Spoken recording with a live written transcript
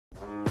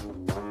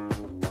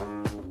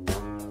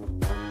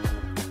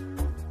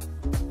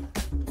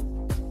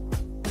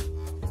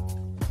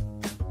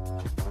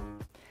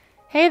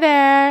Hey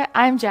there,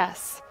 I'm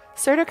Jess,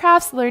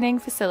 CertiCraft's Learning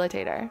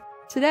Facilitator.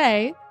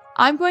 Today,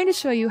 I'm going to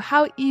show you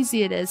how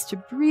easy it is to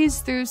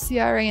breeze through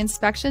CRA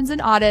inspections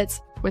and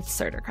audits with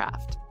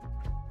CertiCraft.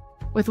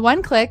 With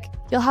one click,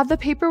 you'll have the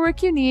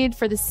paperwork you need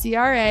for the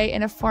CRA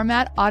in a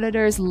format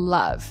auditors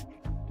love.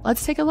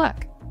 Let's take a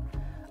look.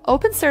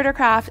 Open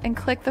CertiCraft and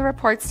click the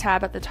Reports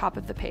tab at the top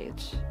of the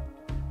page.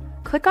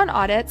 Click on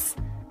Audits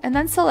and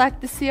then select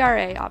the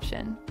CRA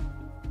option.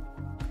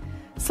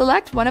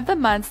 Select one of the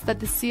months that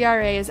the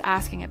CRA is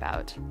asking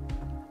about.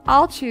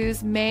 I'll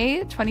choose May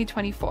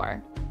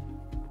 2024.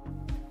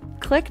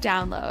 Click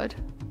Download.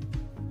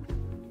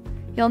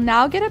 You'll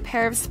now get a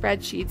pair of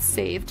spreadsheets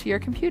saved to your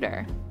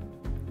computer.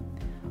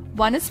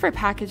 One is for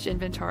packaged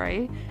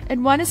inventory,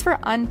 and one is for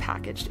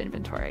unpackaged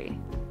inventory.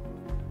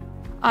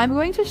 I'm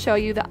going to show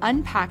you the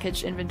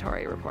unpackaged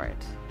inventory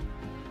report.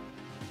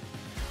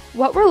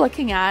 What we're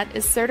looking at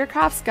is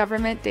CertiCraft's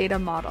government data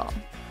model.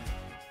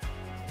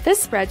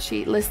 This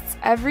spreadsheet lists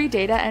every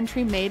data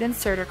entry made in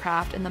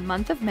CertiCraft in the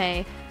month of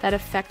May that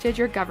affected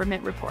your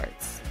government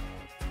reports.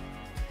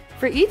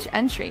 For each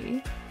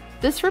entry,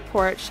 this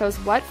report shows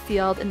what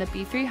field in the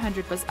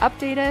B300 was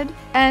updated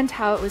and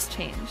how it was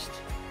changed.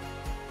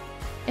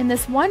 In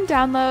this one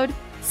download,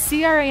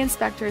 CRA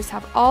inspectors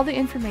have all the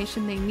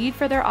information they need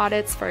for their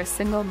audits for a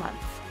single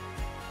month.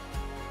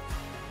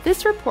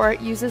 This report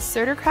uses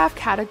CertiCraft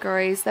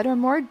categories that are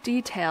more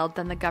detailed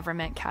than the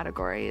government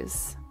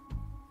categories.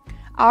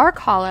 Our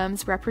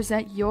columns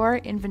represent your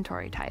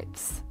inventory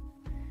types.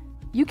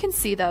 You can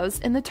see those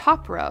in the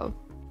top row.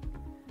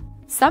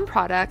 Some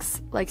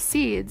products, like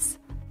seeds,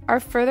 are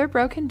further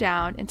broken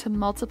down into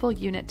multiple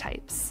unit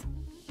types.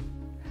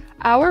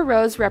 Our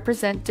rows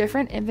represent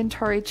different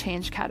inventory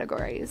change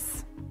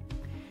categories.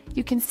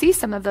 You can see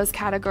some of those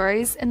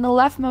categories in the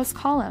leftmost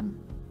column.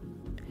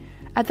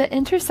 At the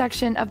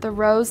intersection of the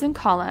rows and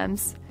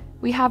columns,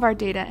 we have our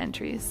data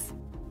entries.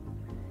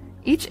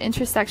 Each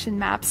intersection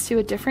maps to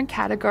a different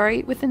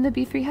category within the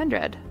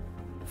B300.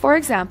 For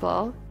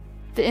example,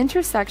 the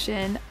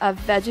intersection of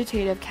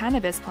vegetative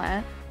cannabis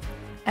plant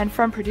and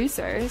from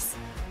producers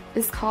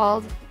is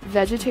called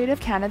Vegetative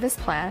Cannabis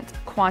Plant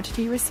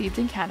Quantity Received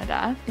in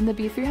Canada in the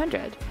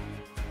B300.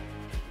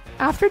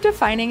 After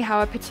defining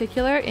how a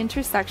particular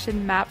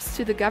intersection maps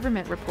to the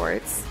government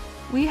reports,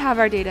 we have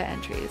our data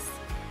entries.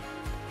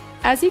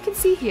 As you can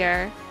see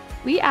here,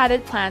 we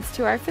added plants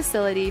to our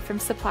facility from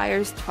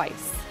suppliers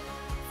twice.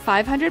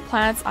 500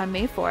 plants on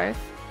May 4th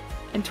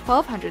and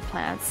 1,200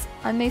 plants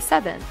on May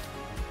 7th.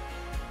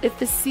 If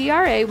the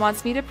CRA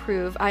wants me to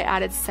prove I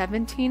added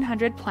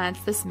 1,700 plants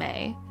this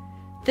May,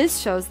 this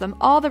shows them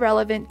all the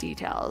relevant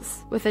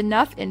details, with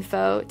enough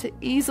info to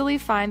easily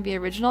find the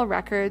original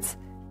records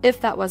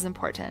if that was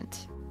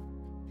important.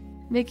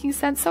 Making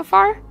sense so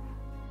far?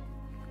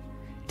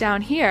 Down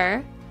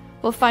here,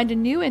 we'll find a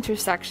new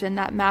intersection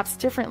that maps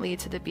differently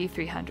to the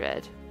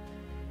B300.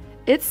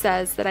 It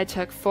says that I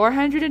took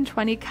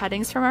 420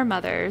 cuttings from our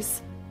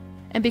mothers,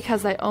 and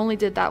because I only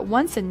did that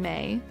once in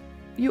May,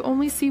 you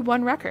only see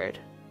one record.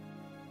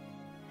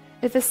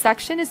 If a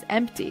section is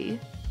empty,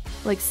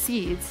 like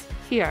seeds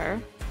here,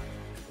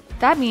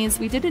 that means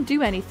we didn't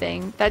do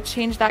anything that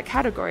changed that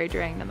category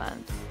during the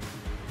month.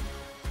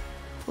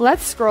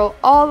 Let's scroll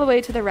all the way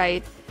to the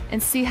right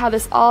and see how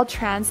this all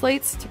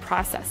translates to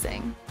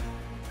processing.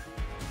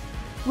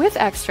 With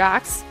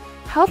extracts,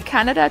 Health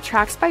Canada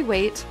tracks by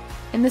weight,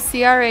 and the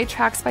CRA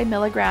tracks by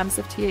milligrams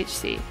of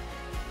THC.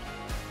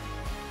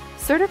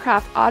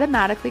 CertiCraft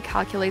automatically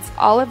calculates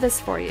all of this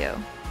for you,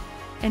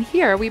 and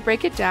here we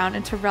break it down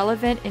into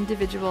relevant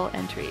individual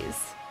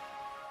entries.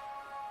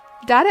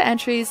 Data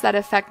entries that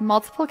affect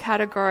multiple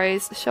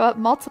categories show up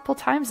multiple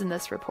times in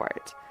this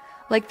report,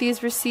 like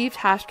these received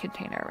hash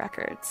container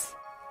records.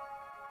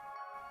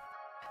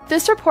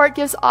 This report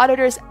gives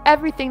auditors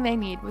everything they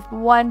need with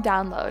one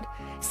download,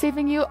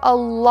 saving you a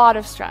lot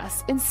of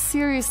stress and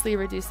seriously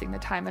reducing the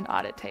time an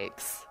audit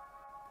takes.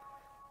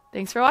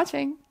 Thanks for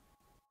watching.